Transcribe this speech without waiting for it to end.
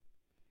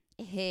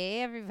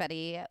Hey,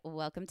 everybody.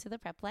 Welcome to the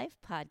Prep Life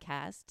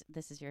Podcast.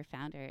 This is your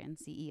founder and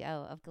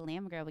CEO of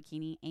Glam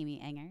Bikini,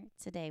 Amy Enger,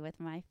 today with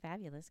my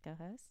fabulous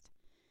co-host.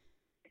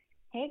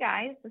 Hey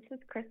guys, this is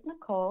Chris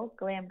Nicole,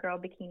 Glam Girl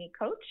Bikini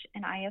Coach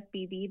and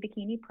IFBB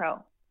Bikini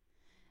Pro.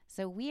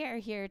 So we are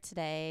here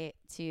today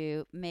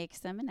to make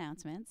some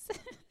announcements,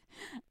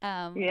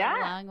 Yeah.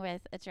 along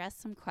with address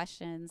some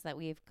questions that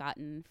we've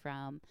gotten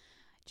from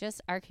just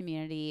our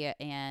community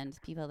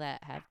and people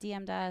that have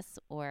DM'd us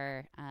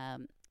or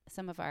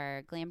some of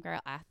our Glam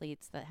Girl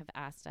athletes that have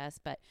asked us.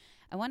 But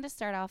I wanted to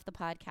start off the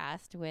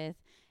podcast with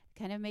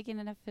kind of making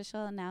an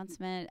official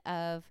announcement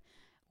of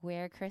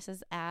where Chris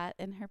is at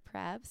in her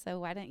prep. So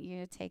why don't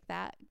you take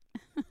that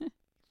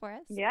for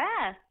us?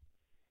 Yeah.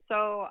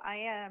 So I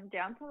am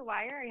down to the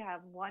wire. I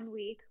have 1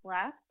 week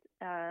left,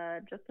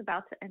 just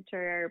about to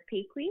enter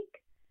peak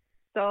week.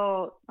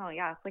 So,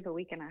 it's like a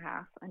week and a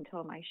half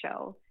until my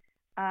show.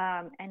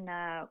 And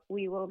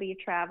we will be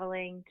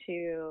traveling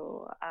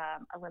to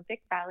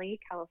Olympic Valley,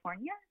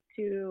 California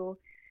to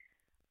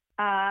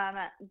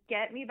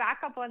get me back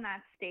up on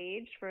that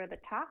stage for the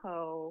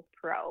Tahoe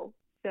Pro.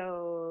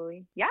 So,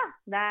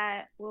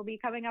 that will be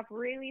coming up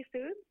really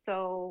soon.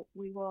 So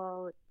we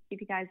will keep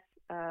you guys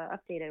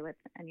updated with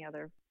any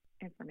other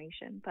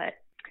information. But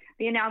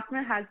the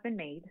announcement has been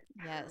made.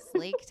 Yes,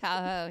 Lake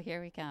Tahoe,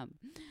 here we come.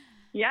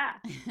 Yeah.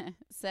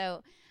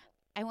 So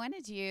I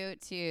wanted you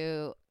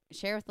to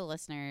share with the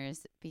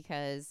listeners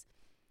because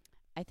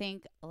I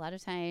think a lot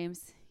of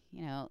times,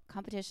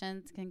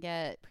 competitions can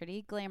get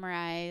pretty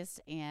glamorized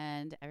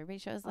and everybody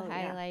shows the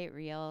highlight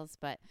reels,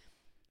 but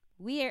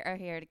we are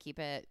here to keep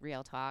it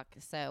real talk.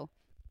 So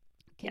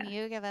can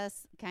you give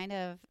us kind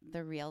of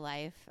the real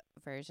life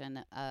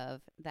version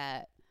of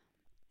that?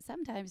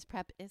 Sometimes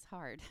prep is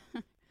hard.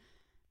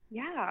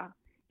 Yeah,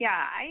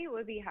 I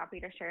would be happy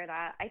to share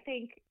that. I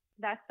think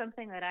that's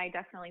something that I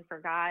definitely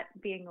forgot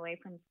being away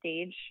from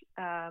stage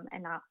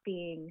and not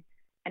being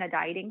in a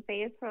dieting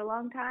phase for a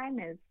long time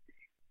is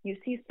you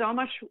see so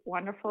much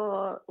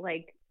wonderful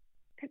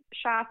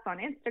shots on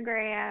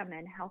Instagram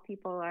and how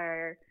people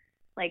are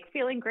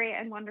feeling great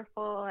and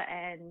wonderful.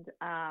 And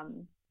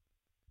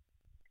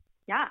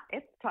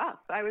it's tough.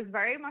 I was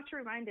very much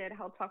reminded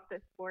how tough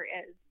this sport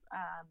is.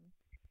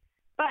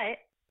 But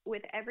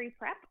with every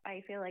prep,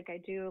 I feel like I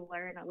do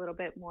learn a little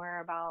bit more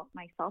about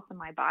myself and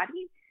my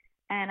body.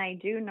 And I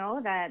do know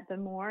that the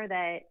more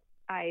that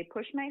I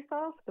push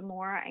myself, the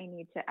more I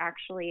need to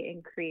actually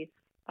increase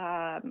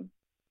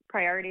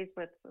priorities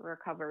with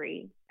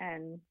recovery.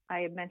 And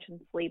I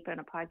mentioned sleep in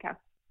a podcast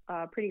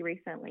pretty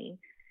recently.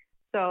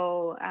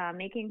 So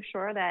making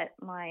sure that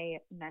my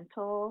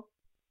mental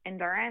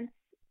endurance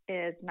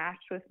is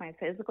matched with my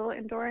physical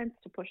endurance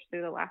to push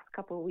through the last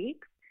couple of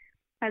weeks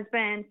has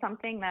been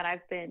something that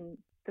I've been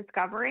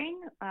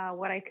discovering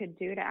what I could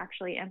do to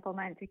actually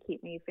implement to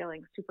keep me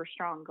feeling super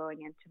strong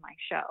going into my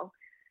show.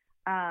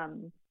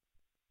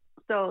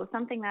 So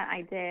something that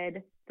I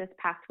did this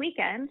past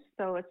weekend,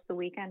 so it's the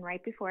weekend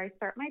right before I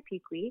start my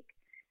peak week,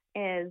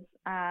 is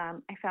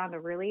I found a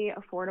really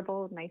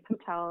affordable, nice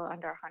hotel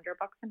under $100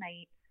 a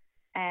night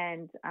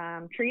and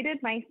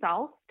treated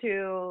myself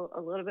to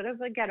a little bit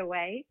of a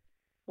getaway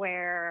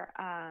where,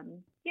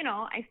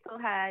 I still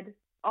had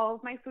all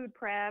of my food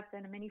prepped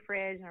and a mini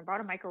fridge, and I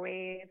brought a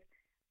microwave,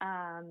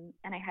 and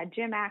I had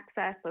gym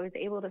access. So I was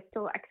able to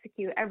still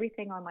execute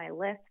everything on my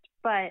list,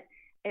 but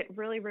it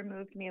really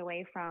removed me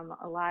away from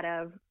a lot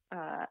of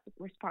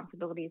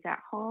responsibilities at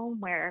home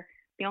where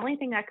the only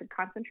thing I could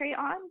concentrate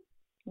on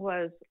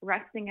was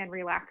resting and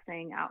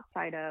relaxing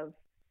outside of,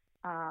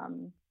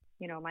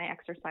 my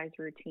exercise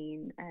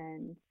routine.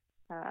 And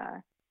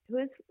it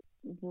was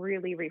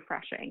really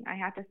refreshing. I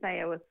have to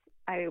say I was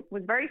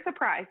very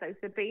surprised. I was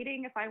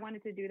debating if I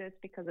wanted to do this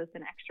because it's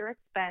an extra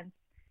expense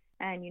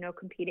and,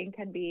 competing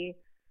can be,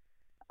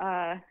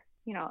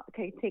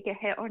 take a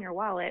hit on your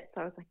wallet.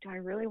 So I was like, do I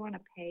really want to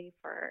pay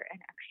for an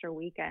extra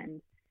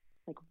weekend,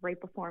 right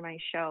before my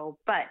show?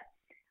 But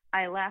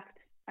I left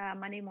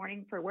Monday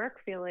morning for work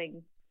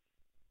feeling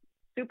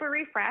super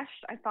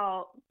refreshed. I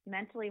felt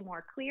mentally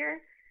more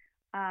clear.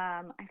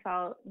 I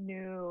felt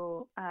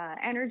new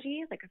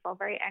energy. I felt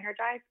very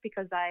energized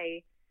because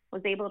I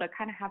was able to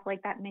kind of have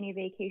that mini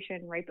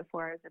vacation right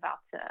before I was about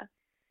to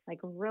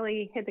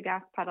really hit the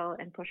gas pedal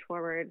and push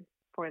forward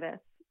for this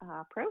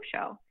pro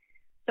show.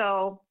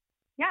 So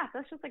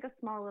that's just a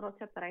small little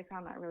tip that I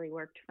found that really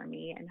worked for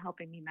me and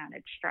helping me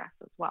manage stress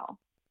as well.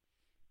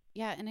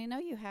 Yeah, and I know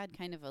you had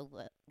kind of a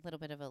little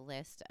bit of a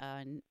list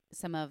on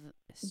some of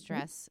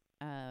stress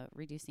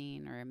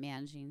reducing or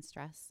managing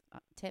stress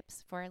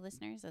tips for our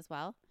listeners as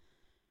well.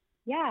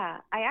 Yeah,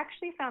 I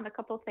actually found a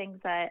couple things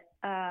that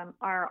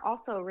are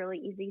also really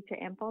easy to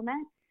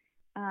implement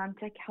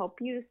to help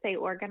you stay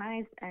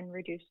organized and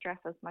reduce stress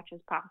as much as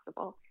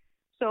possible.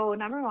 So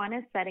number one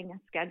is setting a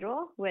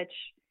schedule, which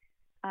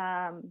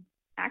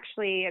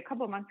actually a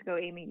couple months ago,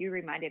 Amy, you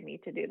reminded me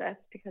to do this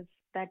because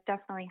that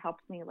definitely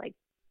helps me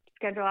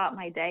schedule out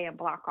my day and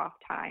block off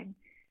time.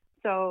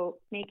 So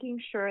making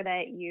sure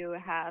that you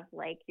have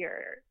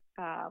your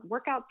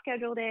workout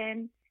scheduled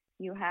in,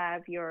 you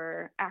have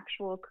your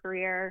actual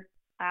career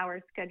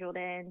hours scheduled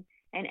in,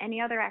 and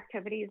any other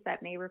activities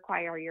that may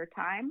require your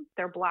time,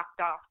 they're blocked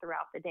off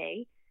throughout the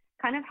day.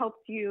 Kind of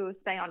helps you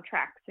stay on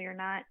track so you're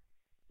not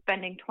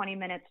spending 20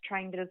 minutes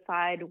trying to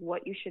decide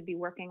what you should be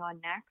working on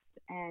next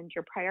and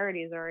your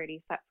priorities are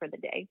already set for the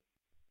day.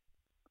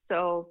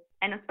 So,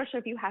 and especially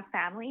if you have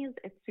families,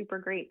 it's super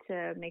great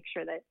to make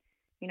sure that,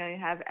 you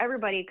have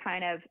everybody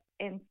kind of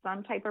in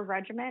some type of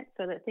regiment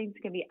so that things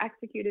can be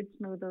executed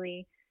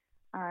smoothly,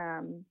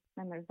 and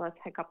there's less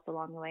hiccups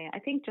along the way. I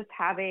think just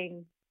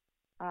having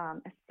a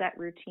set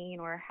routine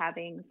or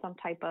having some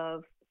type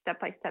of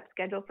step-by-step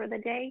schedule for the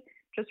day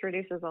just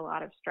reduces a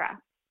lot of stress.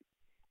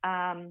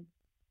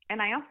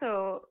 And I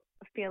also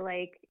feel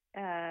like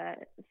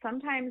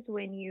sometimes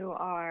when you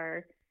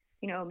are,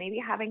 maybe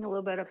having a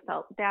little bit of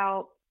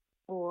self-doubt,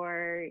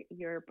 or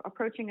you're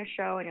approaching a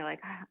show and you're like,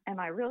 am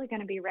I really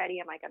going to be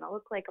ready? Am I going to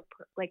look like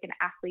an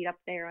athlete up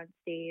there on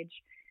stage?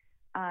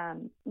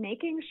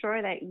 Making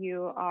sure that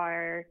you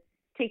are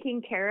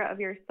taking care of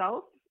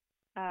yourself,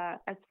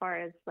 as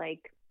far as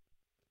like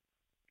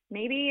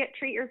maybe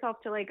treat yourself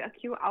to like a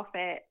cute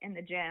outfit in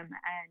the gym,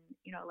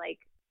 and like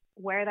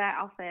wear that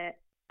outfit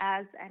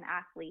as an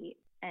athlete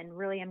and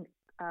really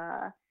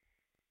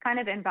kind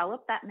of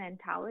envelop that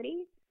mentality.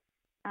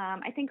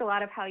 I think a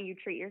lot of how you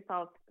treat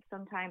yourself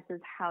sometimes is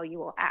how you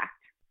will act.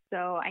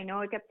 So I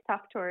know it gets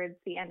tough towards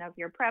the end of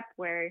your prep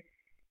where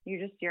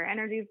your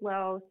energy's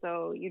low,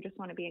 so you just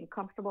want to be in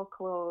comfortable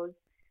clothes.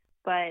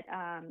 But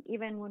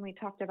even when we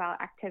talked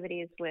about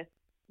activities with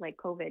like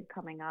COVID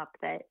coming up,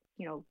 that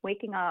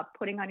waking up,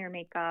 putting on your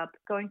makeup,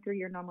 going through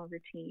your normal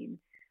routine,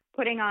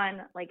 putting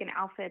on like an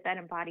outfit that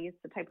embodies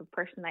the type of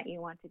person that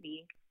you want to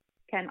be,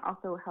 can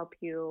also help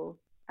you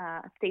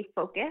stay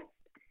focused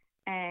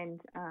and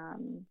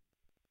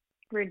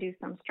reduce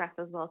some stress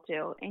as well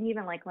too. And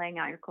even like laying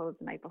out your clothes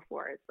the night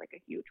before is like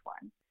a huge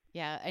one.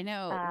 Yeah, I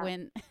know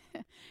when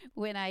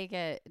when I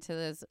get to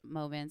those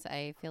moments,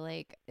 I feel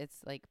like it's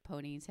like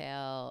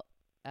ponytail,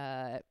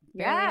 barely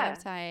have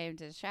Yeah. time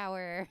to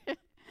shower. Some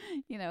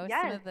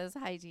Yes. of those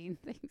hygiene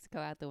things go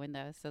out the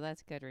window. So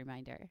that's a good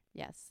reminder.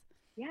 Yes.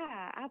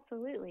 Yeah,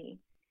 absolutely.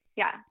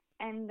 Yeah.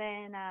 And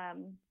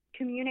then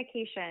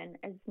communication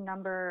is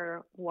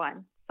number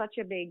one. Such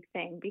a big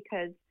thing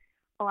because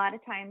a lot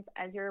of times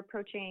as you're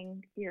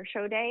approaching your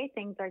show day,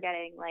 things are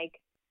getting like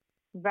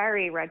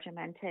very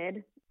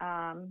regimented,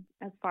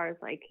 as far as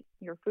like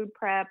your food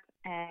prep,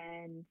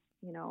 and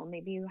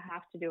maybe you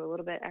have to do a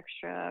little bit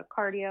extra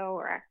cardio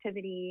or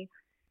activity,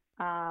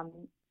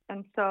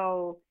 and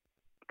so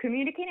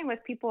communicating with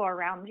people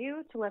around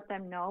you to let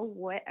them know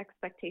what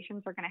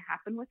expectations are going to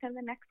happen within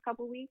the next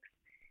couple weeks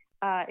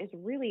is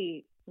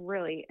really,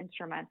 really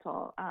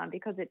instrumental,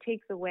 because it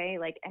takes away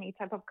like any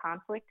type of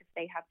conflict if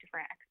they have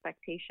different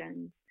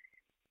expectations.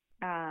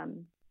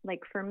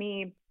 Like for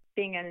me,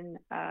 being in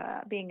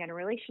a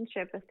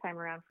relationship this time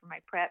around for my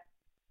prep,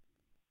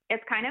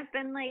 it's kind of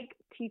been like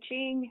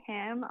teaching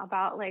him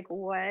about like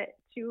what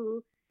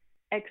to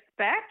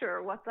expect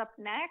or what's up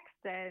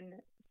next, and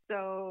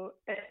so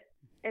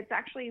it's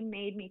actually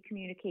made me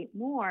communicate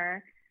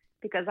more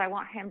because I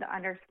want him to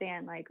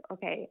understand like,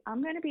 okay,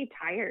 I'm going to be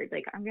tired.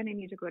 Like I'm going to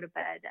need to go to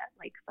bed at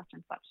like such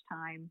and such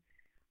time.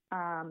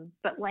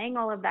 But laying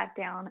all of that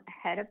down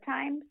ahead of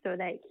time so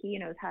that he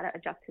knows how to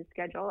adjust his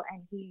schedule,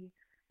 and he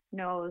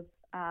knows,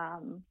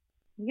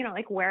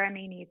 like where I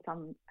may need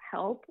some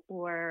help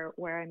or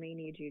where I may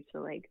need you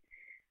to like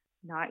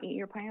not eat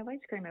your pint of ice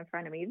cream in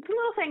front of me.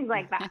 Little things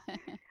like that.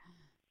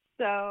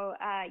 So,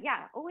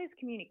 yeah, always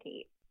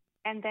communicate.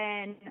 And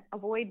then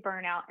avoid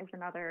burnout is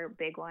another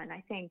big one.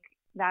 I think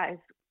that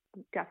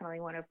is definitely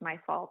one of my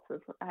faults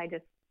is I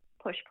just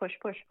push, push,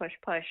 push, push,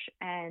 push.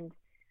 And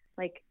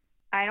like,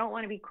 I don't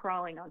want to be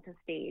crawling onto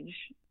stage.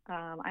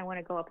 I want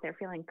to go up there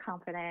feeling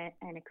confident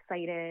and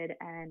excited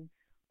and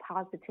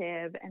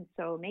positive. And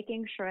so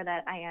making sure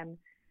that I am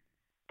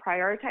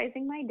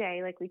prioritizing my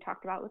day, like we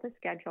talked about with the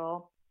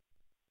schedule,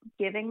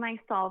 giving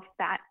myself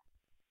that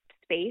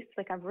space.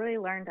 Like I've really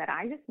learned that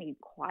I just need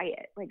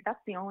quiet. Like that's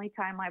the only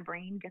time my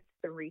brain gets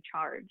to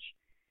recharge.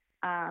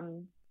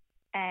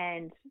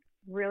 And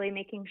really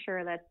making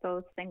sure that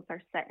those things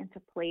are set into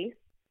place,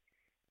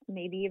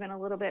 maybe even a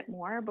little bit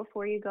more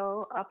before you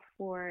go up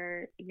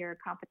for your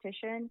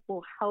competition,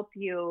 will help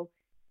you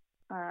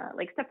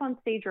like step on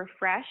stage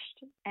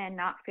refreshed and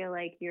not feel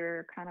like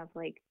you're kind of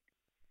like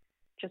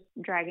just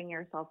dragging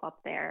yourself up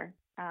there.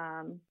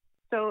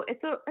 So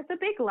it's a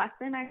big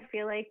lesson. I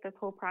feel like this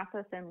whole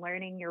process in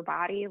learning your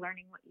body,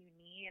 learning what you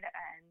need,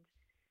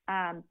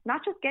 and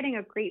not just getting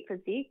a great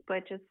physique,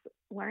 but just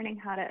learning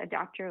how to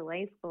adapt your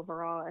life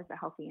overall as a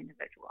healthy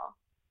individual.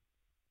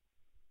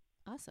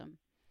 Awesome.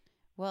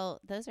 Well,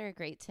 those are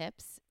great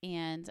tips.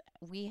 And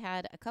we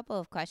had a couple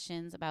of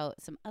questions about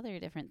some other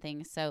different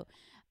things. So,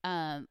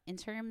 in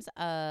terms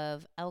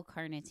of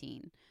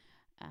L-Carnitine,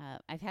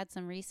 I've had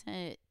some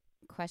recent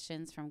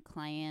questions from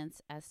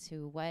clients as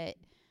to what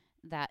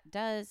that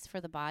does for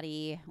the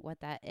body, what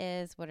that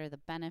is, what are the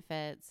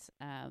benefits.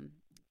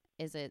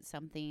 Is it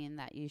something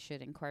that you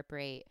should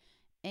incorporate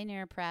in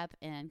your prep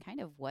and kind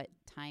of what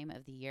time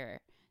of the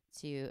year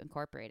to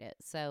incorporate it.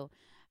 So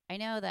I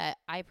know that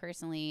I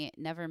personally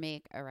never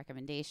make a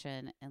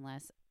recommendation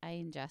unless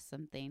I ingest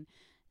something.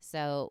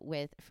 So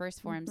with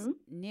First Form's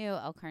Mm-hmm. new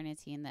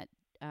L-Carnitine that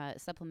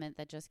supplement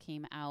that just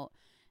came out,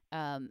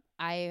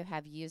 I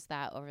have used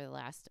that over the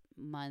last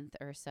month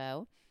or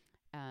so.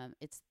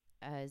 It's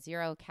a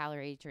 0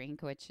 calorie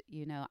drink, which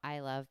I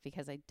love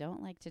because I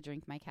don't like to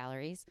drink my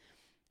calories.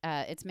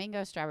 It's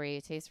mango strawberry.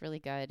 It tastes really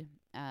good.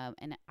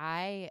 And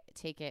I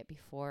take it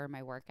before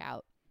my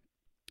workout.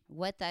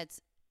 What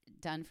that's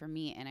done for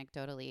me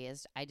anecdotally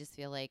is I just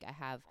feel like I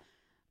have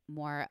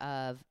more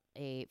of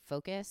a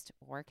focused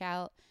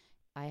workout.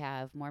 I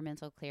have more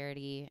mental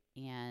clarity,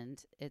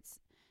 and it's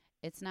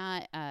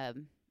not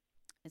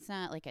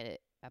like a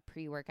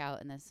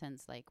pre-workout in the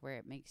sense like where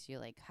it makes you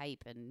like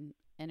hype and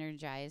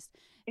energized.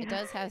 It Yeah.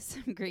 does have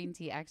some green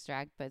tea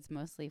extract, but it's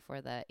mostly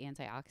for the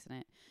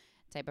antioxidant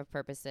type of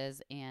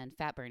purposes and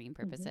fat burning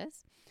Mm-hmm.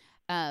 purposes.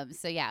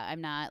 So yeah,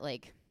 I'm not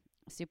like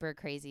super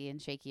crazy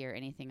and shaky or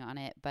anything on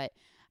it, but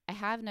I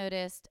have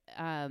noticed.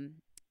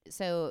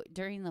 So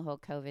during the whole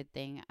COVID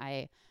thing,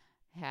 I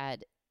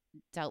had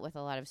dealt with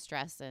a lot of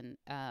stress, and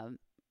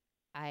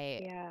I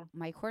Yeah.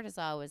 my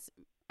cortisol was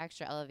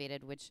extra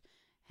elevated, which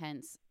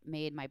hence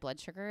made my blood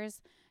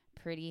sugars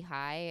pretty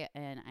high.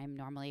 And I'm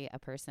normally a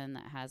person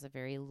that has a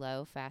very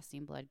low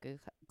fasting blood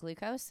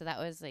glucose, so that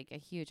was like a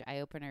huge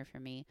eye opener for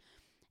me.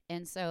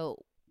 And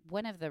so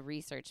one of the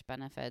research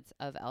benefits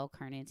of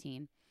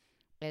L-carnitine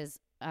is,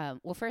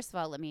 well, first of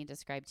all, let me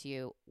describe to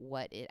you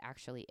what it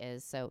actually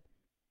is. So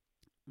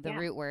the Yeah.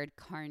 root word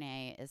carne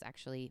is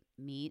actually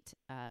meat,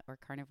 or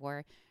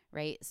carnivore,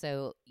 right?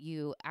 So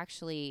you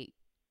actually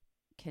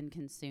can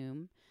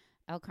consume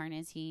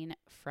L-carnitine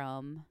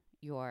from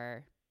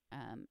your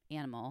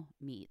animal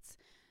meats.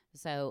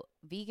 So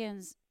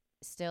vegans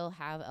still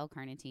have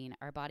L-carnitine.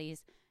 Our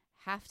bodies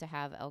have to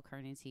have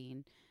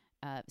L-carnitine.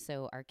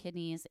 So our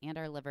kidneys and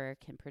our liver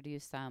can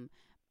produce some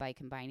by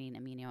combining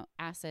amino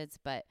acids,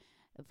 but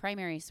the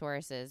primary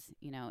source is,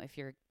 if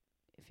you're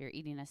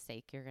eating a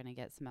steak, you're going to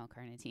get some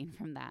L-carnitine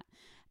from that.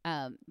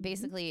 Mm-hmm.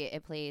 Basically,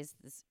 it plays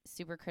this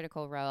super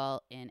critical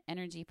role in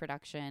energy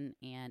production,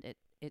 and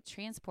it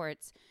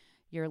transports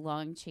your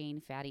long chain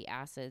fatty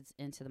acids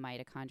into the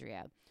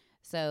mitochondria.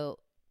 So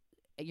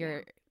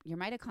Yeah. your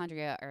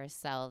mitochondria are a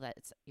cell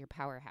that's your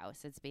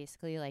powerhouse. It's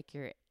basically like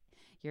your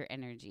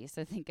energy.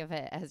 So think of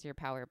it as your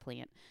power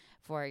plant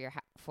for your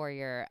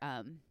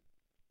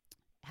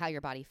how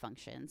your body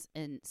functions.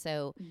 And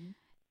so Mm-hmm.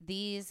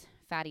 these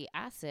fatty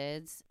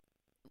acids,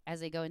 as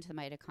they go into the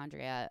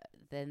mitochondria,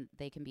 then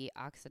they can be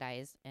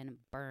oxidized and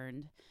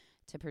burned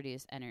to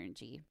produce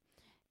energy.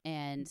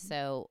 And Mm-hmm.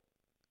 so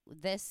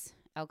this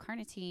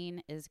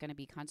L-carnitine is going to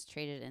be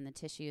concentrated in the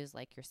tissues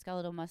like your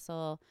skeletal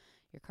muscle,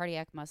 your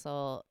cardiac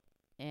muscle,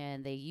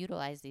 and they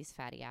utilize these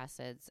fatty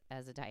acids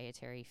as a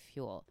dietary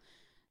fuel.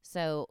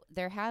 So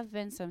there have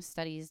been some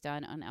studies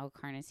done on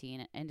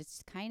L-carnitine, and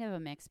it's kind of a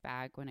mixed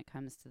bag when it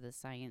comes to the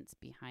science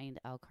behind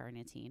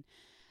L-carnitine.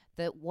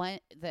 There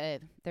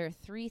are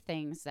three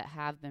things that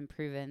have been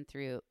proven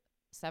through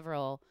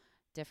several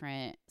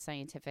different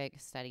scientific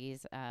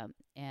studies,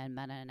 and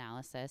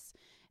meta-analysis.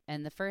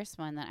 And the first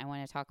one that I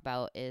want to talk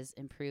about is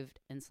improved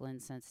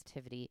insulin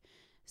sensitivity.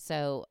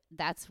 So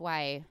that's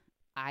why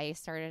I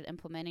started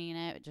implementing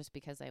it, just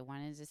because I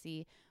wanted to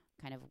see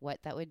kind of what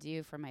that would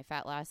do for my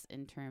fat loss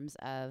in terms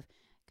of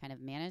kind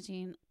of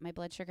managing my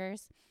blood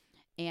sugars.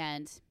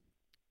 And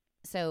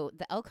so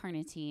the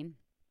L-carnitine,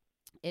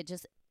 it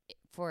just,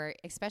 for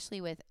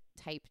especially with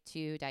type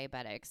 2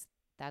 diabetics,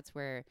 that's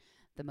where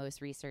the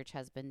most research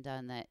has been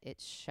done, that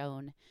it's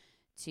shown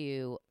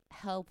to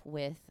help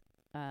with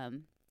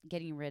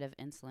getting rid of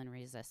insulin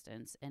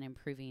resistance and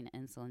improving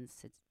insulin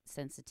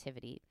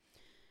sensitivity.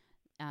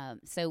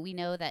 So we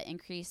know that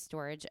increased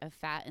storage of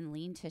fat and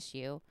lean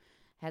tissue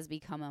has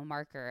become a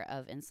marker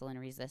of insulin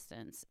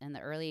resistance, and the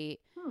early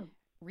Hmm.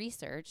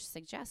 research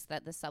suggests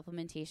that the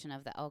supplementation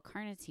of the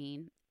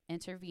L-carnitine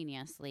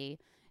intravenously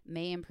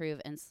may improve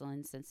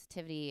insulin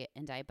sensitivity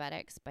in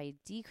diabetics by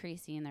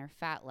decreasing their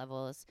fat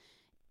levels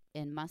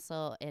in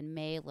muscle, and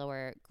may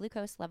lower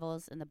glucose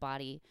levels in the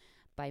body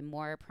by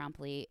more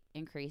promptly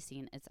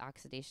increasing its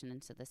oxidation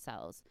into the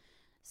cells.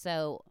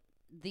 So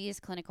these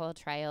clinical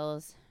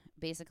trials,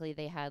 basically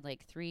they had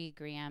like 3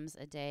 grams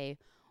a day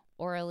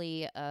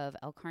orally of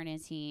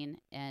L-carnitine,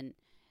 and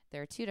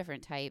there are two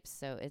different types.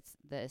 So it's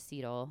the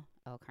acetyl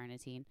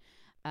L-carnitine.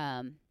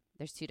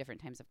 There's two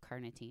different types of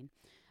carnitine.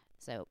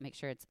 So make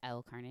sure it's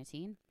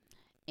L-carnitine.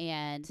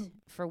 And Mm-hmm.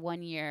 for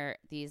 1 year,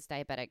 these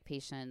diabetic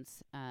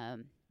patients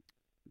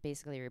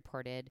basically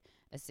reported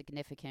a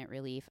significant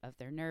relief of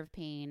their nerve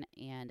pain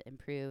and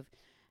improved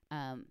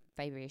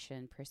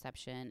vibration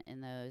perception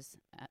in those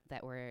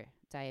that were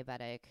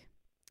diabetic,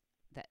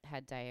 that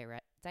had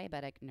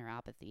diabetic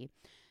neuropathy.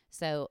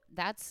 So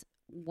that's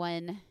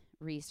one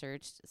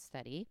research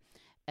study.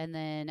 And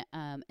then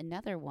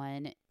another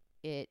one,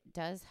 it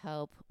does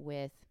help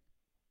with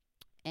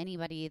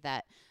anybody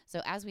that,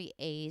 so as we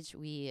age,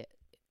 we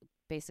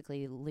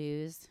basically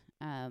lose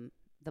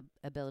the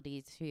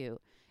ability to,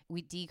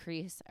 we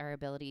decrease our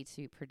ability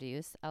to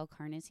produce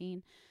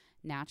L-carnitine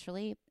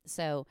naturally.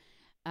 So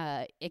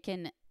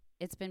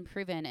it's been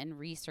proven and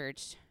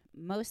researched.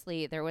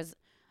 Mostly there was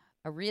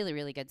a really,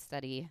 really good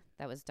study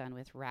that was done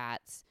with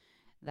rats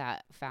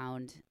that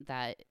found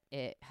that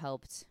it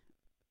helped,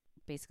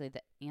 basically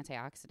the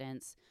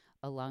antioxidants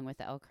along with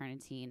the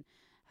L-carnitine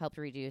helped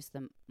reduce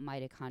the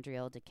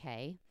mitochondrial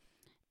decay.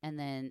 And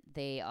then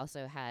they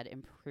also had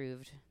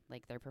improved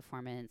like their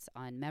performance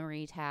on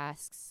memory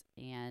tasks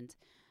and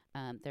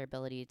their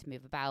ability to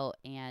move about.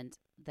 And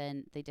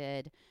then they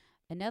did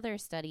another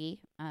study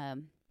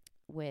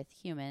with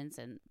humans,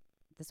 and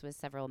this was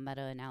several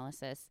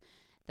meta-analysis,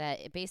 that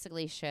it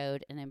basically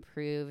showed an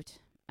improved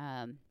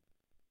and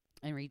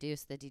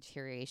reduced the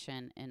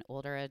deterioration in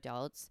older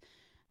adults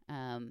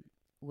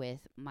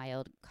with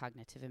mild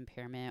cognitive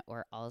impairment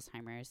or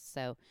Alzheimer's.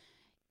 So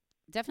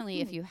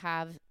definitely if you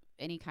have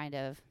any kind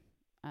of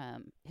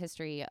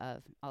history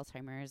of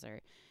Alzheimer's or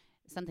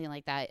something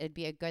like that, it'd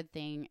be a good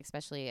thing,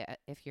 especially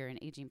if you're an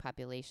aging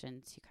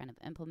population, to kind of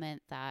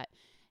implement that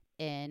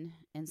in.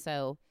 And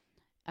so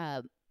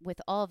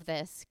with all of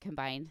this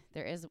combined,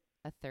 there is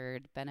a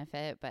third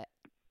benefit, but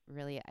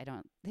really I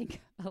don't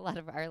think a lot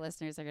of our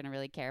listeners are going to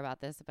really care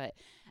about this, but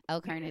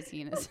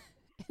L-carnitine is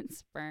in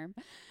sperm.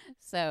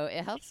 So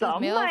it helps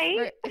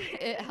with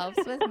it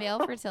helps with male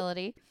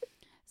fertility.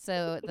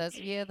 So those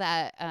of you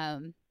that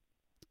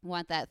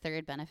want that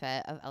third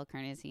benefit of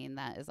L-carnitine,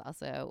 that is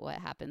also what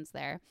happens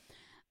there.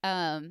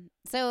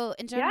 So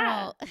in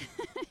general,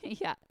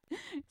 yeah.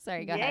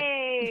 Sorry, go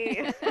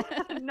ahead.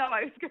 No,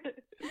 I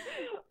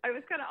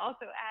was gonna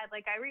also add,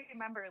 like, I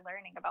remember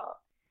learning about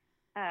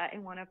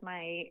in one of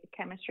my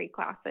chemistry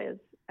classes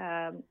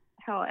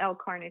how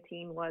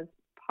L-carnitine was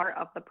part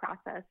of the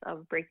process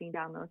of breaking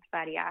down those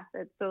fatty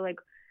acids. So like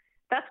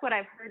that's what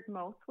I've heard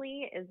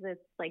mostly, is it's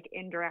like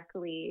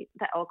indirectly,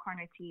 the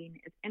L-carnitine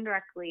is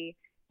indirectly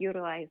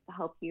utilized to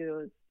help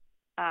use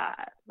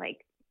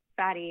like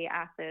fatty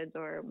acids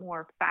or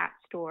more fat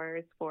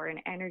stores for an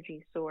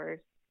energy source.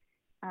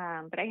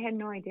 But I had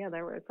no idea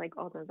there was like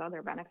all those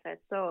other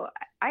benefits. So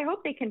I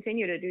hope they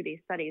continue to do these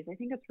studies. I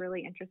think it's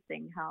really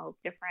interesting how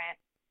different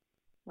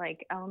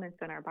like elements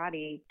in our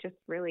body just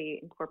really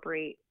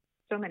incorporate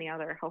so many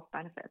other health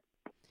benefits.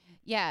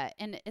 Yeah,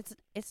 and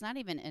it's not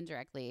even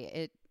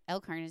indirectly.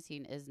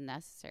 L-carnitine is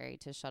necessary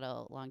to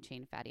shuttle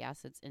long-chain fatty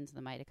acids into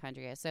the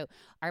mitochondria. So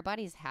our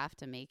bodies have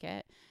to make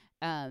it.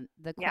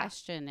 The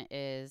question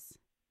is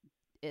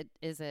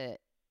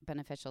it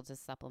beneficial to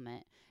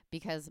supplement?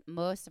 Because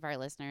most of our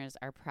listeners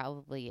are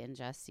probably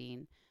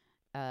ingesting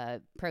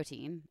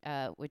protein,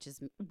 which is,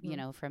 you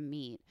know, from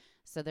meat.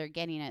 So they're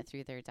getting it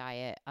through their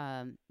diet.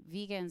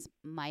 Vegans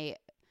might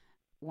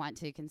want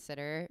to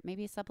consider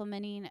maybe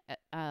supplementing.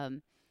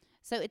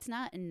 So it's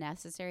not a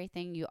necessary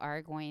thing. You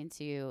are going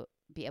to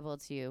be able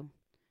to,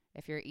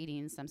 if you're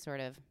eating some sort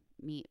of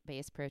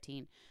meat-based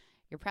protein,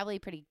 you're probably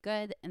pretty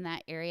good in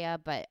that area.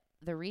 But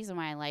the reason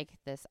why I like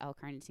this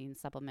L-carnitine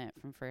supplement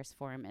from First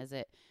Form is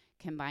it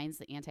combines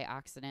the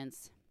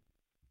antioxidants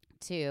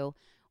too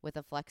with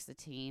a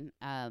fluoxetine,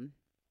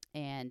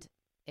 and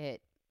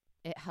it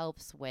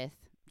helps with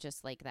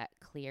just like that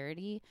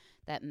clarity,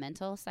 that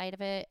mental side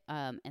of it,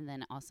 and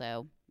then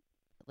also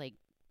like,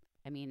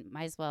 I mean,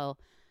 might as well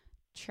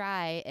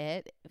try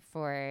it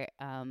for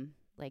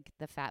like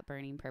the fat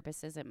burning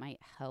purposes. It might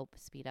help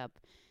speed up,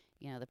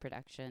 you know, the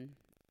production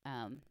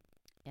and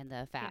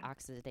the fat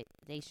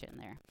oxidation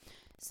there.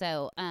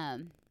 So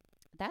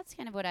that's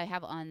kind of what I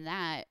have on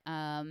that.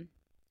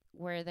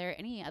 Were there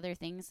any other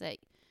things that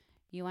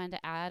you wanted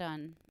to add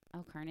on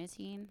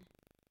L-carnitine?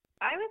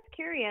 I was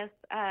curious.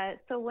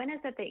 So when is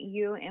it that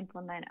you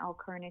implement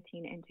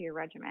L-carnitine into your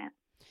regimen?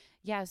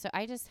 Yeah, so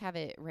I just have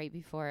it right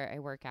before I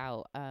work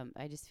out.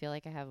 I just feel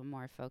like I have a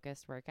more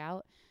focused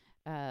workout.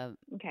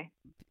 Okay.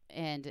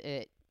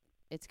 And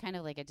it's kind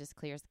of like it just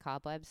clears the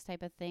cobwebs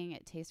type of thing.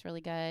 It tastes really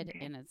good,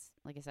 and it's,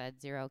 like I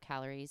said, 0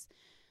 calories.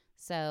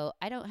 So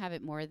I don't have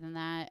it more than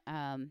that.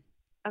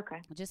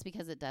 Okay. Just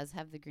because it does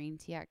have the green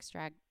tea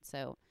extract.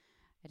 So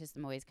I just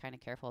am always kind of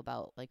careful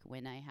about like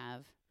when I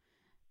have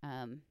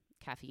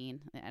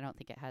caffeine. I don't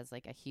think it has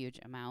like a huge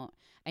amount.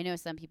 I know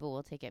some people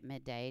will take it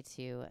midday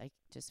too, like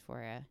just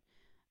for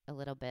a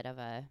little bit of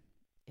a,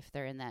 if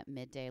they're in that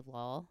midday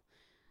lull,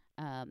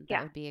 that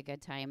would be a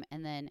good time.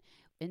 And then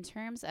in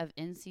terms of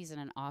in season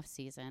and off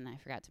season, I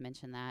forgot to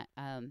mention that.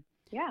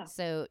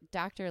 So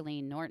Dr.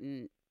 Lane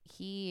Norton,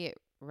 he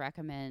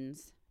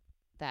recommends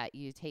that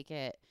you take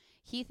it.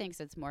 He thinks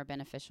it's more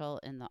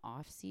beneficial in the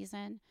off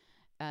season,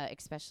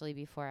 especially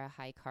before a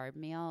high carb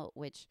meal,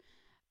 which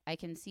I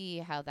can see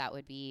how that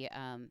would be.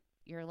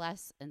 You're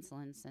less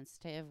insulin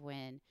sensitive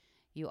when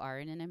you are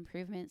in an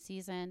improvement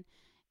season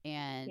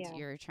and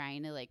you're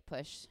trying to like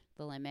push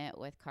the limit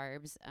with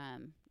carbs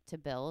to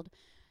build.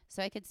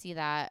 So I could see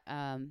that.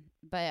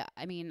 But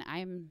I mean,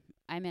 I'm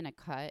in a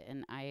cut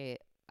and I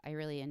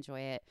really enjoy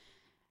it.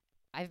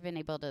 I've been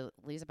able to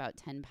lose about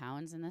 10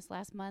 pounds in this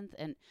last month,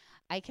 and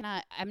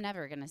I'm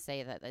never going to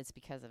say that it's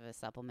because of a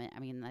supplement. I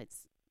mean,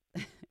 that's,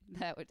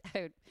 I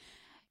would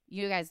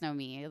you guys know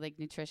me, like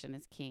nutrition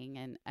is king.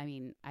 And I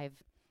mean,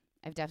 I've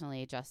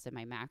definitely adjusted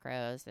my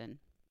macros, and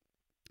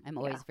I'm Yeah.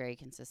 always very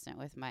consistent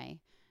with my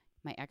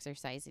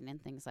exercising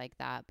and things like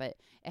that. But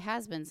it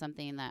has been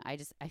something that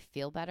I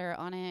feel better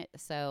on it.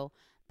 So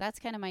that's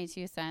kind of my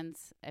 2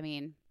 cents. I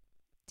mean,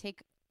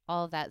 take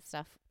all of that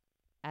stuff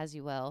as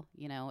you will.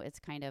 You know, it's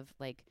kind of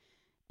like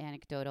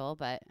anecdotal,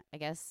 but I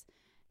guess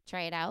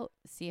try it out,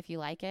 see if you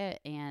like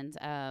it,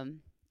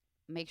 and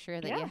make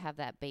sure that you Yeah. have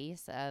that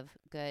base of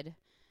good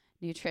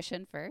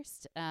nutrition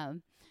first.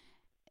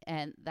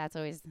 And that's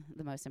always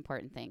the most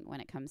important thing when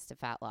it comes to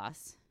fat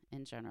loss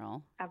in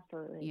general.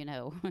 Absolutely. You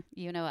know,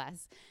 you know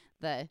us.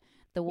 The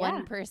the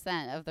Yeah.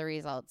 1% of the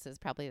results is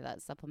probably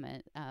that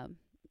supplement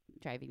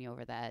driving you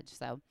over the edge.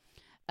 So,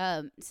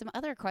 some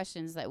other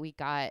questions that we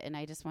got, and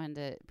I just wanted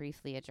to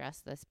briefly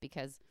address this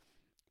because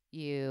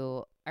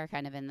you are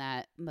kind of in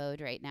that mode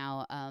right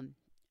now.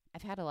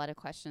 I've had a lot of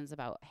questions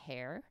about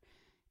hair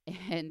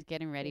and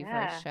getting ready for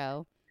a Yeah.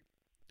 show.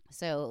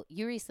 So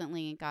you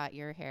recently got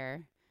your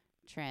hair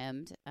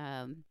trimmed.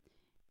 I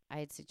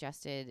had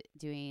suggested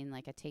doing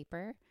like a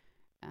taper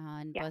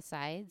on Yeah. both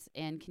sides.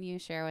 And can you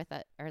share with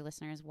our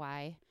listeners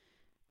why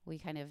we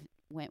kind of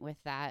went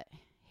with that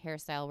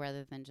hairstyle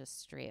rather than just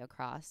straight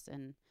across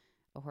in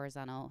a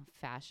horizontal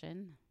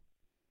fashion?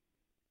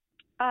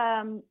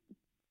 Um,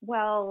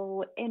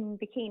 well, in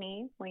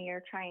bikini, when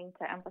you're trying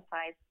to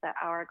emphasize the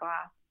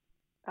hourglass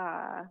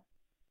uh,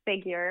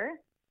 figure,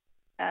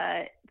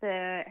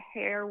 the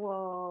hair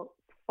will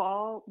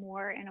fall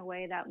more in a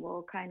way that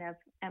will kind of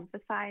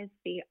emphasize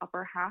the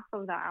upper half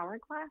of the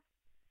hourglass.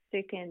 So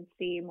you can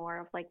see more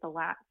of like the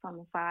lats on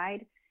the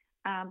side.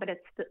 But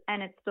it's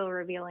still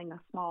revealing the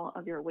small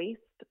of your waist.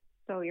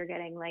 So you're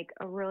getting like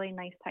a really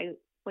nice tight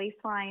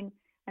waistline,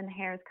 and the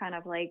hair is kind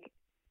of like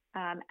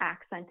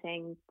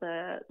accenting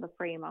the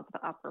frame of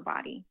the upper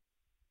body.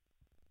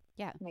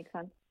 Yeah, Makes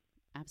sense?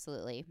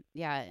 absolutely.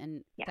 Yeah,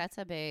 and Yeah. that's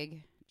a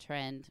big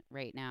trend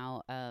right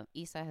now.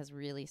 ISA has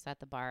really set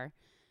the bar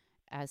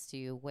as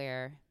to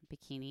where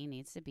bikini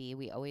needs to be.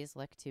 We always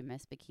look to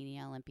Miss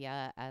Bikini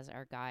Olympia as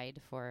our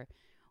guide for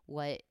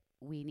what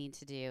we need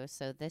to do.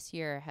 So this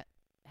year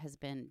has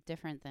been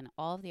different than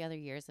all of the other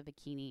years of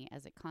bikini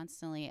as it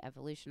constantly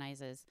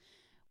evolutionizes.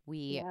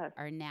 We Yes.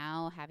 are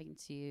now having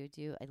to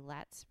do a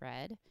lat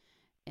spread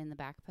in the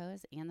back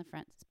pose and the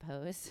front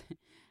pose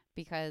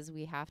because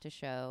we have to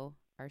show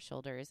our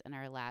shoulders and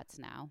our lats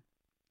now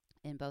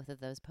in both of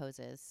those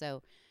poses.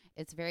 So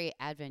it's very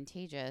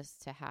advantageous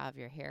to have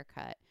your hair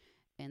cut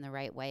in the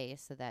right way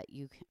so that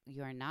you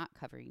are not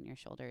covering your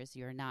shoulders,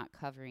 you're not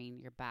covering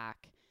your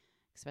back,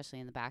 especially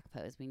in the back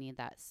pose. We need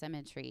that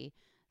symmetry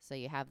so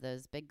you have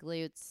those big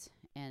glutes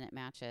and it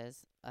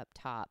matches up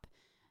top,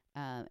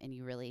 and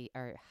you really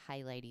are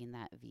highlighting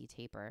that V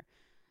taper.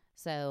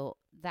 So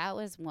that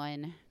was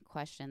one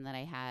question that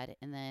I had,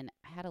 and then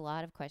I had a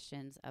lot of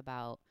questions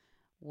about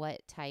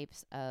what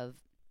types of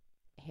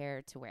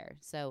hair to wear.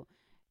 So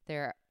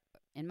there,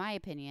 in my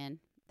opinion,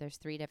 there's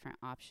 3 different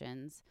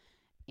options,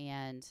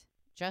 and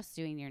just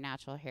doing your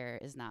natural hair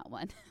is not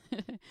one.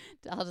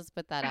 I'll just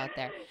put that out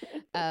there.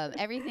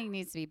 Everything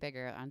needs to be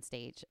bigger on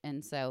stage,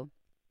 and so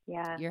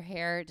Yeah. your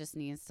hair just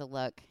needs to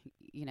look.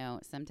 You know,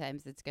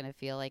 sometimes it's gonna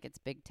feel like it's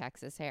big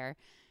Texas hair.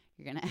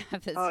 You're gonna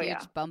have this Oh yeah.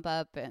 huge bump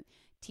up and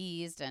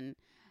teased, and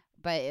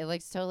but it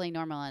looks totally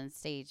normal on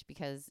stage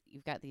because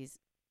you've got these,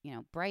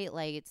 bright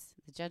lights.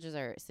 The judges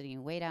are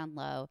sitting way down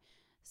low.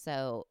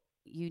 So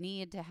you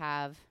need to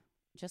have,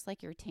 just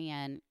like your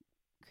tan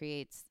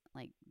creates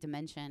like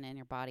dimension in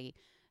your body,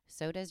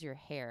 so does your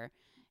hair.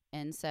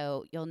 And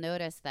so you'll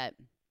notice that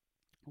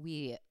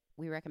we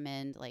we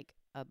recommend like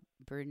a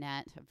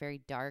brunette, a very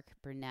dark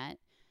brunette,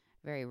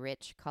 very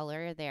rich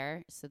color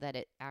there so that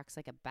it acts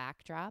like a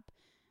backdrop.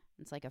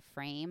 It's like a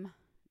frame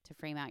to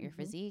frame out your Mhm.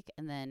 physique.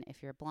 And then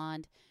if you're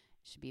blonde,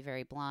 it should be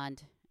very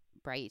blonde,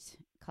 bright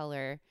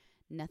color,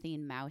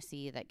 nothing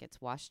mousy that gets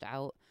washed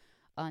out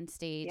on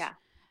stage.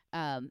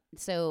 Yeah.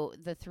 So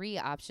the 3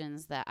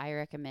 options that I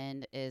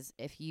recommend is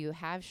if you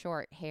have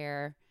short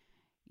hair,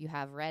 you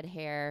have red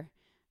hair,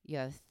 you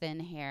have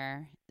thin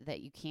hair that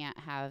you can't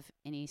have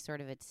any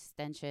sort of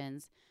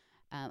extensions.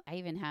 I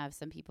even have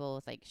some people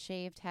with like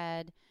shaved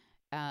head.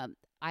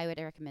 I would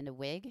recommend a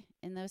wig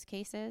in those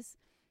cases.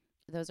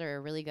 Those are a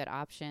really good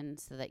option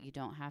so that you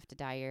don't have to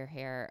dye your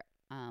hair,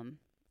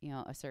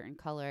 a certain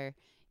color.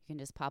 You can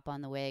just pop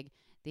on the wig.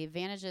 The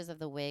advantages of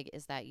the wig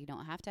is that you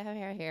don't have to have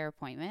a hair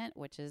appointment,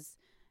 which is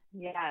a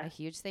Yes.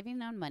 huge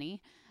saving on money.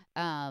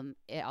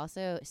 It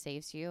also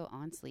saves you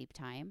on sleep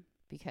time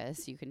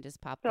because you can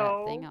just pop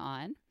that thing So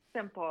on.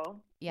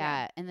 simple.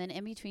 Yeah. Yeah, and then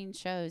in between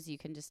shows, you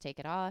can just take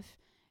it off.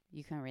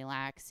 You can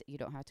relax. You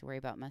don't have to worry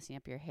about messing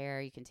up your hair.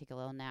 You can take a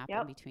little nap in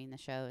Yep. between the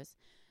shows.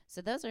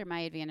 So those are my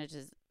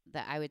advantages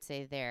that I would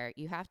say there.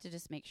 You have to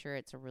just make sure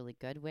it's a really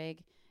good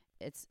wig.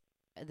 It's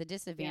the Yeah.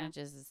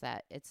 disadvantages is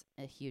that it's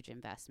a huge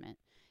investment.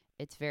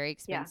 It's very Yeah.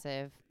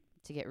 expensive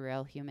to get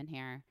real human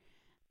hair,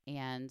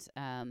 and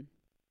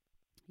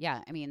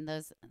yeah, I mean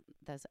those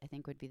I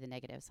think would be the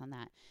negatives on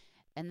that.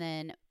 And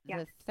then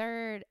Yeah.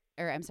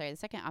 the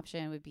second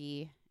option would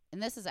be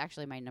and this is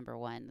actually my number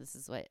one. This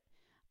is what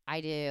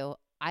I do.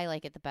 I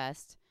like it the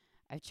best.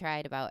 I've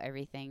tried about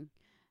everything.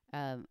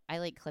 I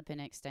like clip-in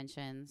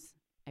extensions.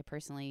 I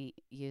personally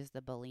use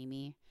the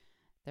Bikini.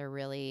 They're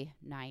really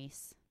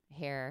nice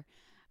hair.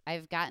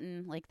 I've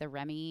gotten like the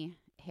Remy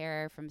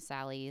hair from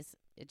Sally's.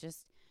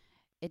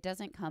 It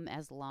doesn't come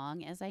as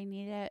long as I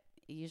need it.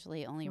 It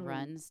usually only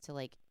runs to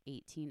like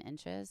 18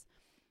 inches.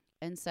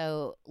 And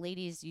so,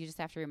 ladies, you just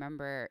have to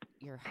remember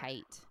your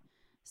height.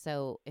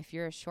 So if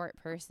you're a short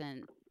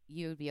person,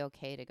 you would be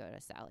okay to go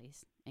to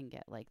Sally's and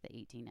get like the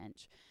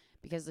 18-inch,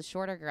 because the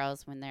shorter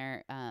girls, when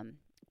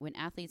when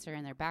athletes are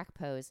in their back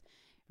pose,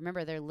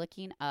 remember they're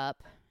looking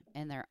up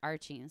and they're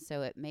arching,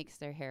 so it makes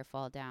their hair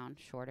fall down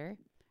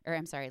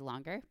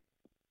longer,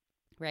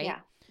 right? Yeah.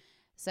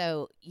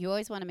 So you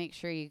always want to make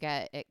sure you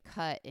get it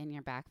cut in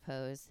your back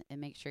pose, and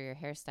make sure your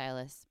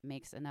hairstylist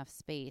makes enough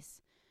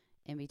space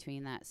in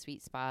between that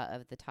sweet spot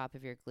of the top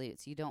of your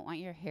glutes. You don't want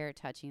your hair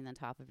touching the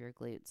top of your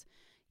glutes.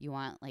 You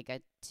want like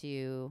a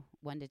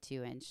 1 to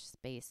 2 inch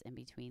space in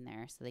between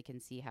there, so they can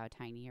see how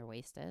tiny your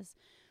waist is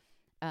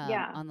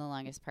on the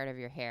longest part of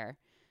your hair.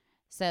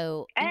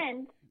 So,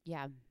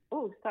 yeah.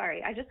 Oh,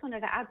 sorry. I just wanted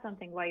to add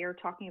something while you're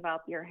talking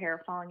about your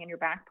hair falling in your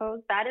back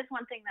pose. That is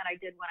one thing that I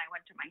did when I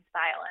went to my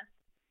stylist.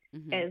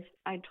 Is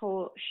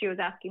she was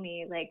asking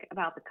me like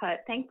about the cut.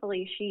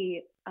 Thankfully,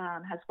 she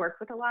has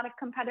worked with a lot of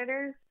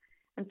competitors.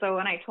 And so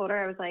when I told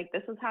her, I was like,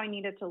 this is how I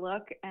need it to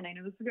look. And I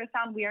know this is going to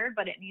sound weird,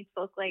 but it needs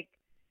to look like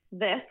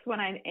this when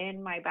I'm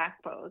in my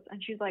back pose.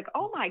 And she's like,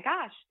 oh my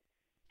gosh,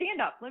 stand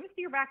up. Let me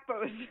see your back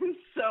pose.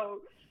 So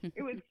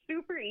it was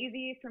super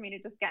easy for me to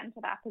just get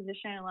into that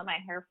position and let my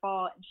hair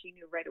fall. And she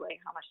knew right away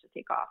how much to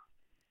take off.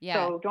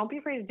 Yeah. So don't be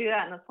afraid to do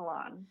that in the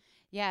salon.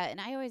 Yeah.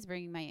 And I always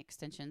bring my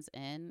extensions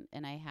in,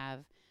 and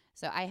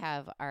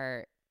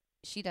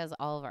she does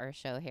all of our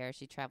show hair.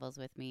 She travels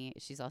with me.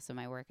 She's also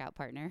my workout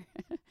partner,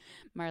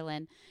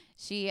 Marlon.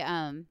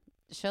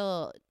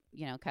 She'll,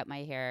 cut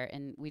my hair,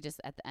 and we just,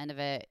 at the end of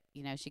it,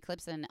 she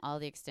clips in all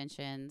the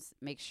extensions,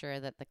 makes sure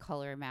that the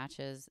color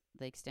matches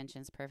the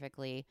extensions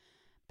perfectly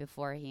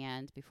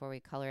beforehand, before we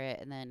color it.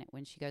 And then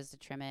when she goes to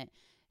trim it,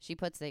 she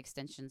puts the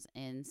extensions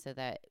in so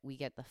that we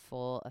get the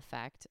full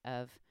effect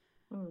of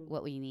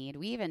what we need.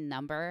 We even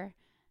number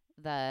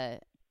the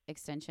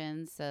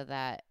extensions so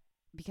that,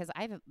 because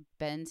I've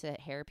been to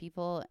hair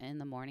people in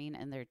the morning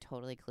and they're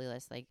totally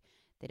clueless. Like,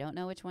 they don't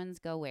know which ones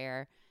go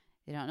where.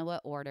 They don't know what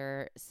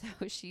order. So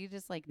she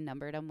just like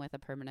numbered them with a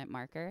permanent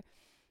marker,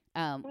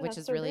 which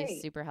is really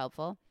great. Super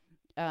helpful.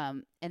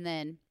 And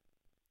then,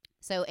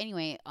 so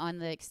anyway, on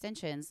the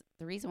extensions,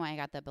 the reason why I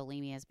got the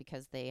Bikini is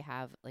because they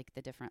have like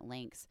the different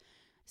lengths.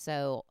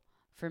 So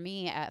for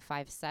me at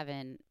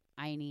 5'7",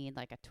 I need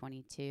like a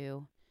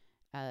 22,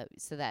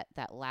 so that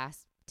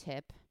last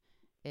tip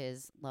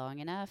is long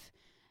enough.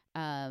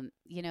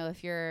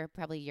 If you're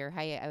probably your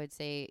height, I would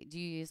say, do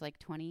you use like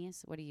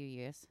 20s? What do you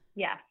use?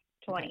 Yeah,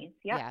 20s. Okay.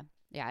 Yep.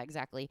 Yeah,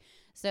 exactly.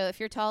 So if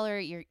you're taller,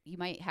 you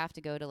might have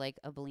to go to like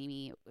a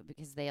Bikini,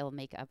 because they'll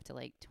make up to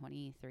like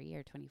 23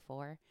 or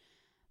 24.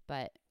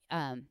 But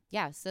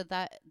so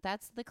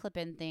that's the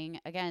clip-in thing.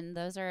 Again,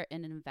 those are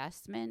an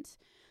investment.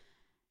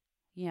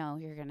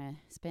 You're gonna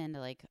spend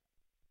like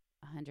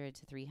 $100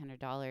 to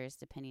 $300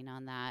 depending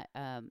on that.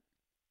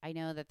 I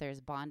know that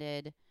there's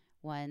bonded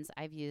ones.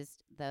 I've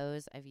used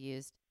those. I've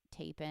used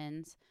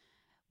tape-ins.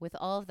 With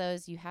all of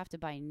those, you have to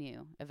buy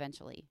new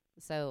eventually.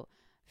 So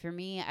for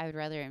me, I would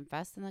rather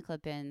invest in the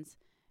clip-ins,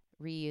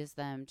 reuse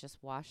them, just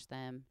wash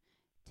them,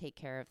 take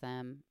care of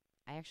them.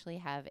 I actually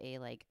have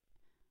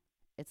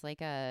it's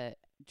like a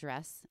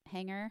dress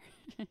hanger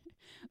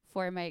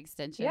for my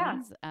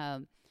extensions. Yeah.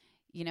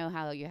 You know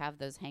how you have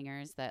those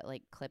hangers that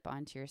like clip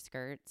onto your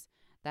skirts?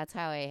 That's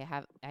how I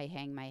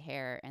hang my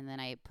hair, and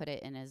then I put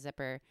it in a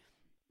zipper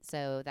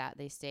so that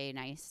they stay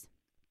nice.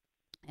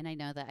 And I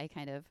know that I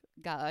kind of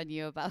got on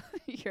you about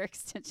your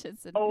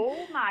extensions.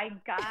 Oh my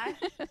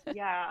gosh.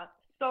 Yeah.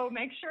 So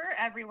make sure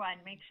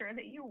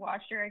that you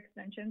wash your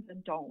extensions,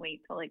 and don't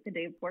wait till like the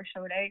day before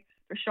show day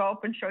to show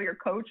up and show your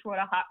coach what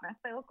a hot mess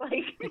they look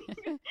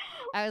like.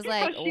 I was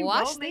like,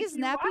 wash these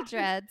nappy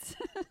dreads.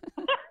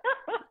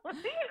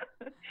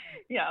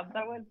 Yeah,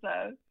 that was,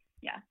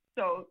 yeah.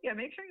 So yeah,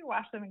 make sure you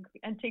wash them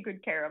and take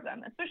good care of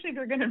them, especially if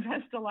you're going to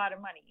invest a lot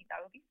of money.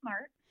 That would be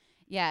smart.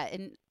 Yeah.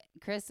 And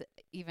Chris,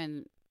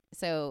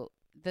 so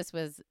this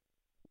was,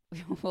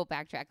 we'll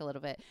backtrack a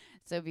little bit.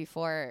 So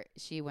before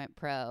she went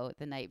pro,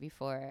 the night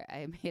before,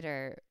 I made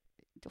her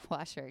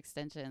wash her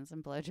extensions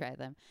and blow dry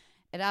them.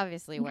 It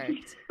obviously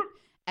worked.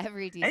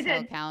 Every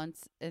detail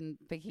counts in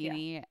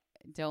Bikini. Yeah.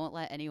 Don't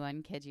let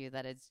anyone kid you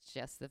that it's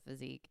just the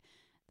physique.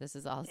 This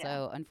is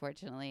also,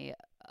 unfortunately,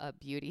 a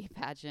beauty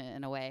pageant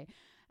in a way.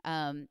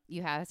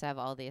 You have to have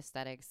all the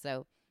aesthetics.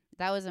 So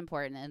that was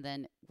important. And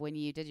then when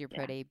you did your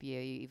pro debut,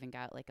 you even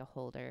got like a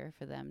holder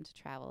for them to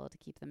travel to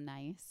keep them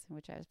nice,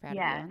 which I was proud of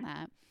you on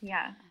that.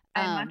 Yeah.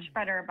 I'm much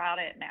better about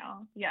it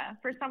now. Yeah.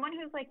 For someone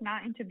who's like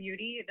not into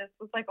beauty, this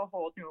was like a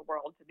whole new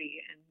world to be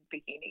in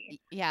Bikini.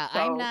 Yeah. So.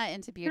 I'm not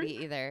into beauty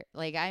either.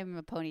 Like, I'm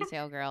a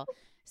ponytail girl.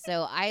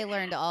 So I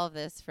learned all of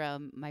this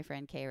from my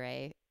friend Kay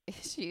Ray.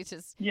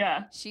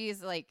 Yeah.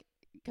 She's like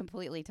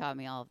completely taught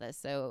me all of this.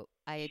 So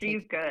I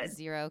She's take good.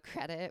 zero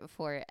credit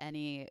for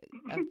any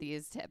of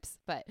these tips.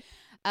 But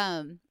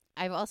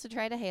I've also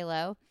tried a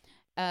halo.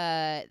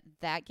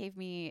 That gave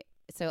me,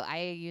 so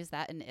I used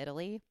that in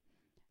Italy.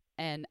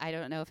 And I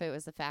don't know if it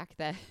was the fact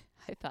that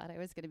I thought I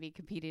was going to be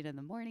competing in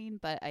the morning,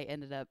 but I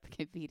ended up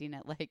competing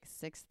at like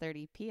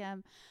 6:30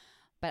 p.m.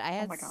 But I Oh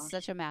had my gosh.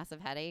 such a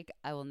massive headache.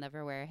 I will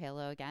never wear a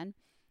halo again.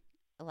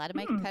 A lot of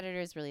my Hmm.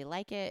 competitors really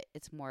like it.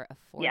 It's more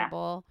Yeah.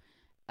 affordable.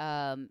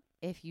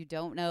 If you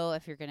don't know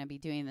if you're going to be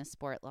doing this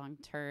sport long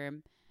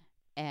term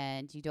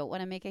and you don't want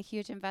to make a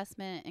huge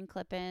investment in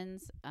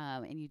clip-ins,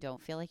 and you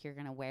don't feel like you're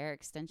going to wear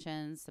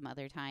extensions some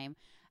other time,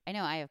 I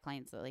know I have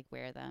clients that like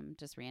wear them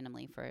just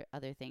randomly for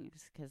other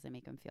things because they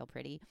make them feel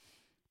pretty.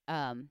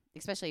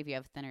 Especially if you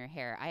have thinner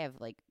hair. I have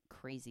like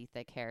crazy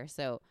thick hair,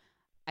 so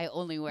I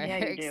only wear Yeah,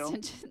 you do.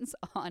 extensions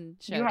on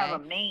You show have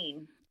a day.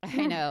 mane.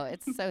 I know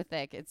it's so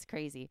thick, it's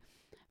crazy.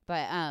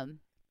 But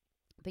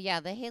but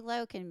yeah, the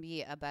halo can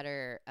be a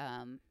better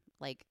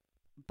like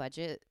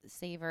budget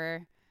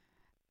saver.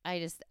 I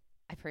just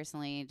I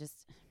personally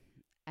just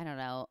I don't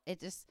know. It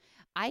just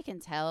I can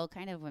tell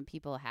kind of when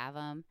people have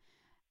them.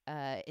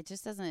 It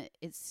just doesn't.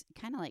 It's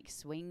kind of like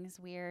swings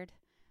weird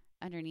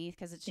underneath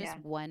because it's just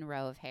Yeah. one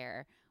row of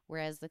hair,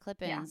 whereas the Yeah.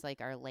 clip-ins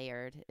like are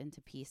layered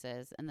into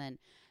pieces. And then,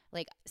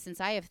 like since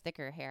I have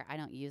thicker hair, I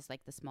don't use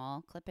like the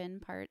small clip-in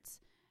parts,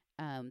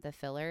 the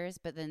fillers.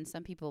 But then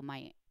some people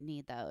might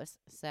need those.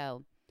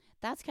 So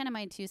that's kind of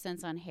my 2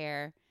 cents on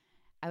hair.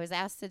 I was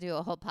asked to do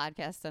a whole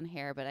podcast on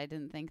hair, but I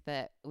didn't think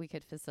that we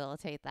could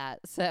facilitate that.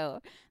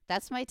 So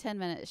that's my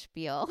 10-minute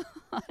spiel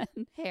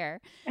on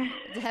hair.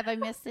 Have I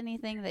missed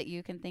anything that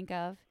you can think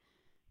of?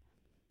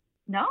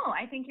 No,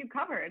 I think you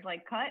covered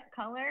like cut,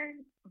 color,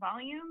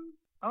 volume.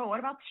 Oh, what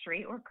about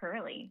straight or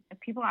curly? If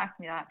people ask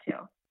me that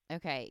too.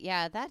 Okay.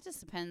 Yeah, that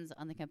just depends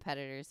on the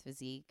competitor's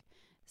physique.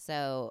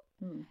 So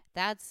Hmm.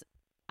 that's,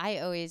 I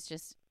always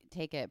just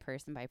take it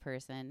person by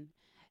person.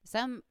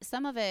 Some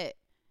of it,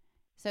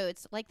 so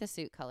it's like the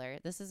suit color.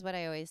 This is what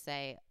I always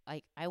say.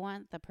 Like, I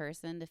want the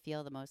person to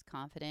feel the most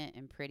confident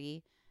and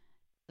pretty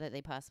that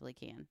they possibly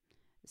can.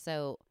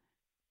 So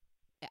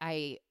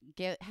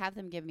have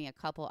them give me a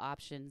couple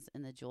options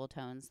in the jewel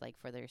tones, like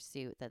for their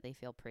suit that they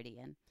feel pretty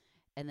in,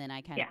 and then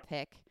I kind Yeah. of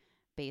pick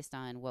based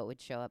on what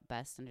would show up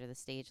best under the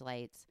stage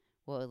lights,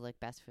 what would look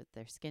best for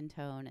their skin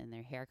tone and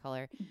their hair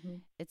color. Hmm.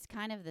 It's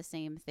kind of the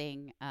same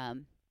thing.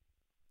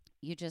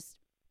 You just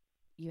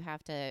you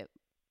have to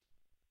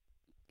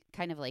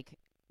kind of like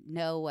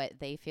know what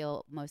they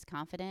feel most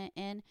confident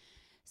in.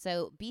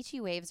 So beachy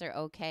waves are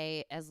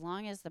okay as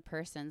long as the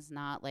person's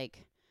not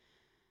like.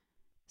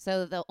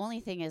 So the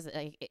only thing is,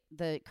 like,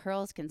 the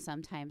curls can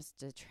sometimes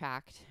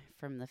detract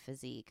from the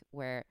physique,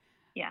 where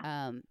Yeah.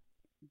 um,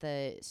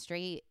 the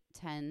straight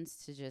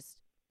tends to just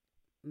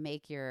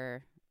make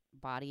your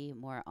body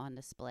more on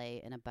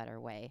display in a better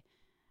way.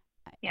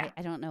 Yeah.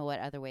 I don't know what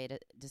other way to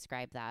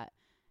describe that,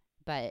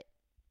 but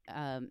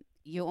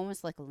you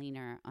almost look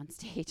leaner on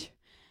stage,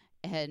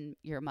 and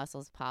your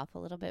muscles pop a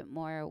little bit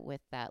more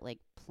with that like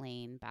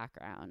plain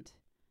background.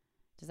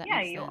 Does that Yeah.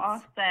 make You sense?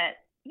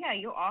 offset. Yeah,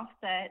 you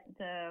offset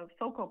the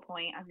focal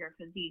point of your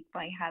physique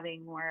by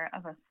having more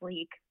of a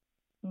sleek,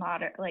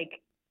 moderate,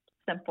 like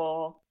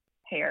simple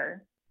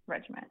hair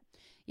regimen.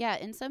 Yeah,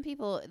 and some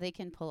people they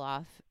can pull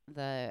off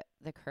the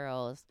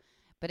curls,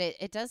 but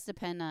it does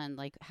depend on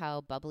like how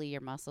bubbly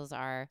your muscles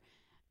are,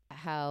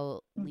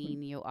 how Hmm.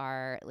 lean you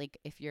are. Like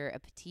if you're a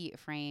petite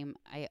frame,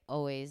 I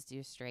always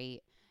do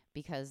straight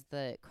because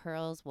the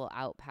curls will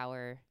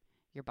outpower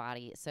your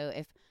body. So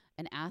if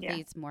an Yeah.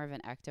 athlete's more of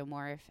an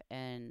ectomorph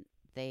and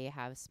they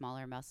have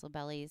smaller muscle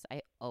bellies,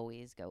 I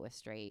always go with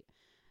straight.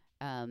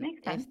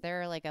 Makes sense. If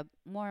they're like a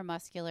more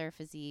muscular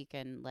physique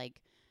and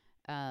like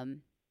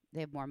um, they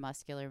have more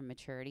muscular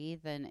maturity,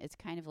 then it's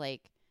kind of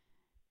like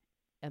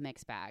a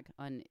mixed bag.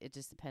 On it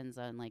just depends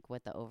on like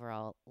what the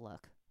overall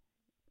look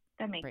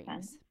That makes sense.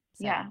 brings.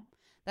 So Yeah.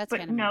 that's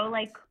kind But of my no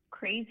like thoughts.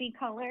 crazy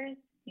colors.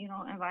 You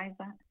don't advise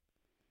that?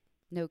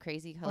 No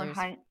crazy Or colors.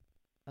 high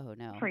Oh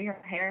for no,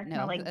 your hair?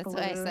 No no. like That's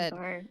what I blues said.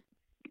 or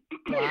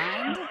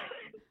Blonde,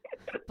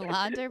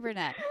 blonde or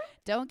brunette.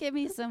 Don't give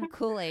me some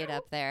Kool Aid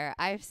up there.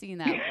 I've seen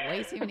that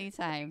way too many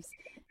times,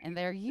 and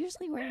they're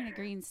usually wearing a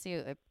green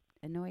suit. It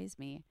annoys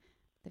me.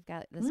 They've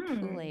got this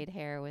Kool Hmm. Aid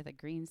hair with a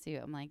green suit.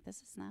 I'm like,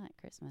 this is not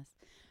Christmas.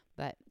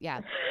 But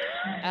yeah,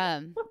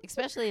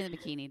 especially in the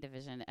bikini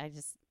division. I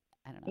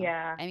don't know.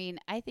 Yeah. I mean,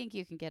 I think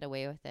you can get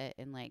away with it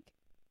in like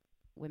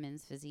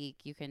women's physique.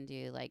 You can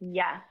do like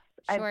Yes,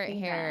 I've short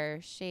seen that. hair,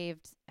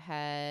 shaved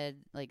head,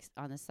 like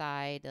on the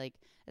side. Like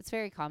it's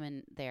very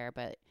common there,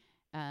 but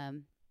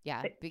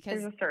yeah, There's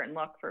because a certain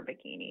look for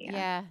bikini. Yeah.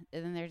 yeah,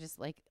 and then they're just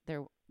like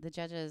the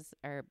judges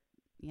are,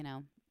 you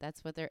know,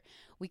 that's what they're.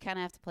 We kind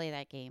of have to play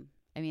that game.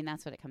 I mean,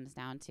 that's what it comes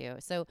down to.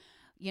 So,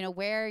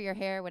 wear your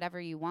hair whatever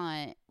you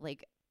want.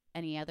 Like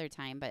any other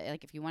time, but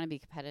like if you want to be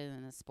competitive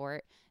in the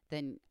sport,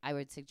 then I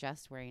would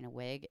suggest wearing a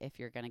wig if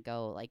you're going to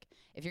go, like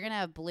if you're going to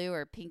have blue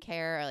or pink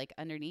hair or like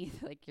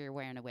underneath, like you're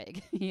wearing a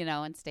wig,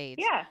 on stage.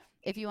 Yeah.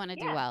 If you want to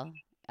do Yeah. well.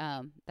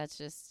 That's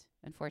just,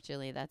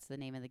 unfortunately, that's the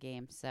name of the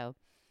game. So,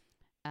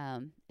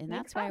 and Makes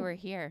that's why sense. we're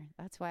here.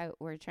 That's why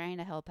we're trying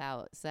to help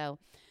out. So,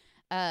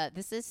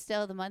 this is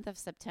still the month of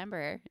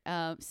September.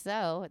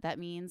 So that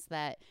means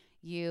that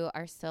you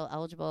are still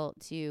eligible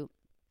to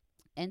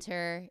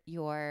enter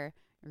your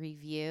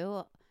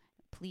review.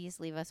 Please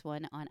leave us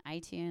one on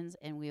iTunes,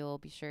 and we will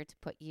be sure to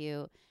put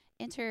you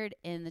entered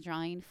in the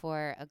drawing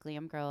for a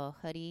Glam Girl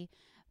hoodie.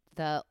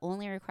 The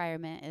only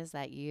requirement is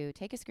that you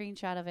take a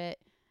screenshot of it,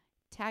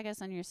 tag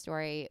us on your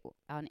story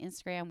on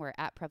Instagram. We're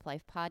at Prep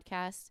Life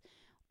Podcast,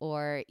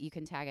 or you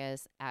can tag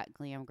us at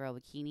Glam Girl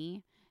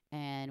Bikini,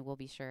 and we'll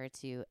be sure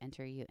to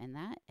enter you in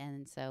that.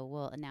 And so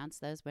we'll announce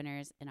those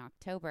winners in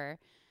October.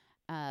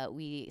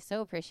 We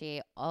so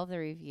appreciate all of the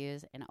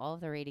reviews and all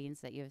of the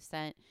ratings that you have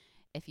sent.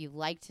 If you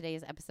like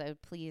today's episode,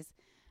 please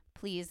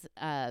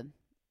tell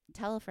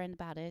a friend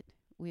about it.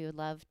 We would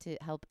love to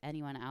help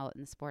anyone out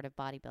in the sport of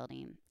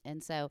bodybuilding.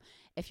 And so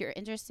if you're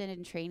interested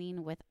in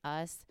training with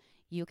us,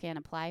 you can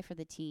apply for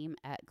the team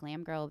at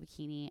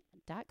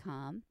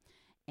glamgirlbikini.com,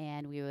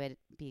 and we would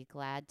be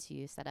glad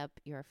to set up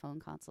your phone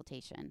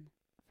consultation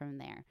from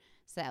there.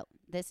 So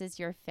this is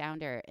your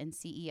founder and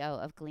CEO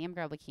of Glam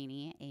Girl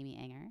Bikini, Amy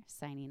Anger,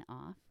 signing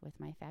off with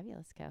my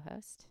fabulous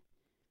co-host.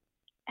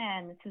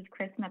 And this is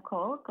Chris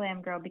Nicole,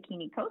 Glam Girl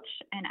Bikini Coach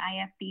and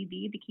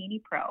IFBB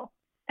Bikini Pro.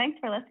 Thanks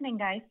for listening,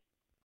 guys.